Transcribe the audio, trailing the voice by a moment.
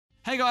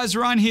Hey guys,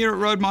 Ryan here at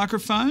RØDE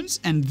Microphones,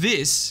 and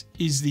this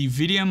is the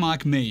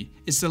VideoMic Me.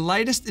 It's the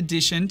latest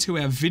addition to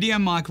our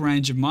VideoMic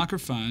range of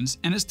microphones,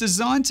 and it's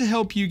designed to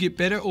help you get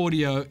better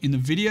audio in the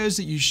videos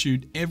that you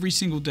shoot every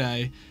single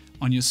day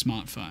on your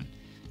smartphone.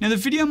 Now, the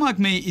VideoMic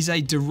Me is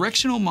a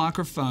directional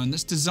microphone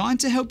that's designed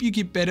to help you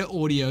get better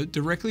audio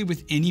directly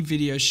with any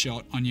video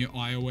shot on your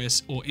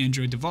iOS or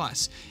Android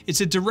device.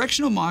 It's a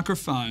directional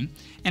microphone,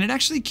 and it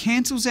actually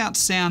cancels out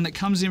sound that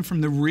comes in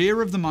from the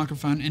rear of the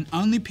microphone and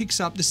only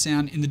picks up the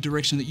sound in the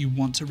direction that you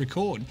want to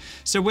record.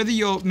 So whether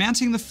you're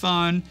mounting the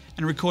phone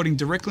and recording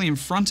directly in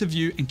front of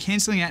you and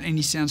cancelling out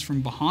any sounds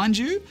from behind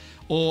you,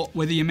 or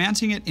whether you're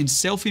mounting it in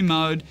selfie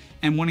mode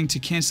and wanting to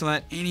cancel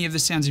out any of the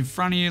sounds in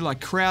front of you like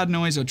crowd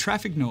noise or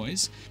traffic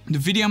noise, the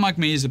VideoMic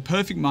Me is a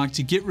perfect mic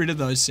to get rid of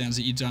those sounds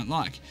that you don't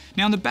like.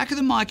 Now, on the back of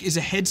the mic is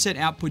a headset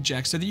output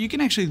jack so that you can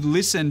actually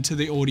listen to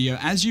the audio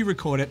as you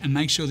record it and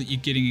make sure that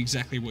you're getting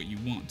exactly what you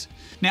want.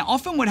 Now,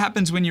 often what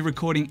happens when you're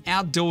recording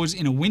outdoors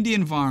in a windy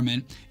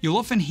environment, you'll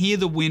often hear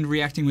the wind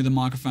reacting with the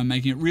microphone,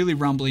 making it really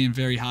rumbly and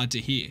very hard to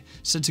hear.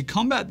 So to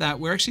combat that,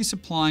 we're actually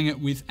supplying it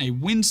with a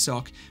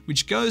windsock,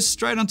 which goes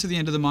straight onto the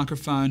end of the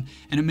microphone,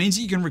 and it means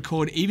that you can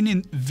record even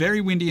in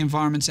very windy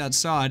environments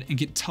outside and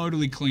get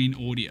totally clean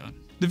audio.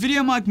 The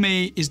VideoMic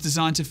Me is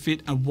designed to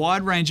fit a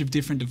wide range of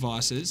different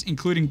devices,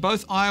 including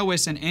both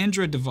iOS and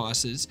Android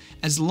devices,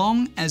 as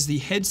long as the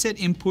headset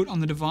input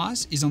on the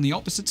device is on the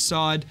opposite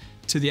side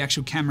to the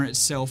actual camera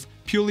itself,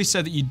 purely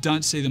so that you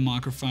don't see the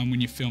microphone when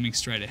you're filming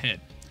straight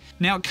ahead.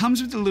 Now, it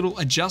comes with a little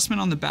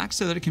adjustment on the back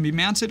so that it can be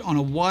mounted on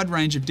a wide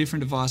range of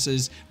different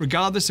devices,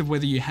 regardless of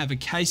whether you have a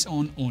case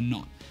on or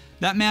not.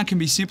 That mount can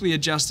be simply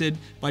adjusted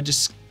by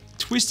just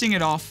twisting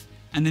it off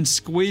and then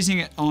squeezing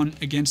it on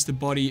against the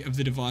body of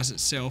the device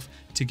itself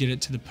to get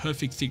it to the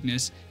perfect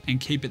thickness and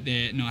keep it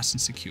there nice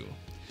and secure.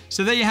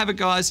 So there you have it,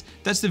 guys.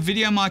 That's the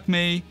VideoMic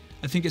Me.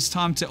 I think it's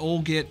time to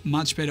all get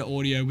much better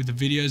audio with the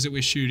videos that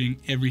we're shooting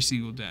every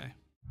single day.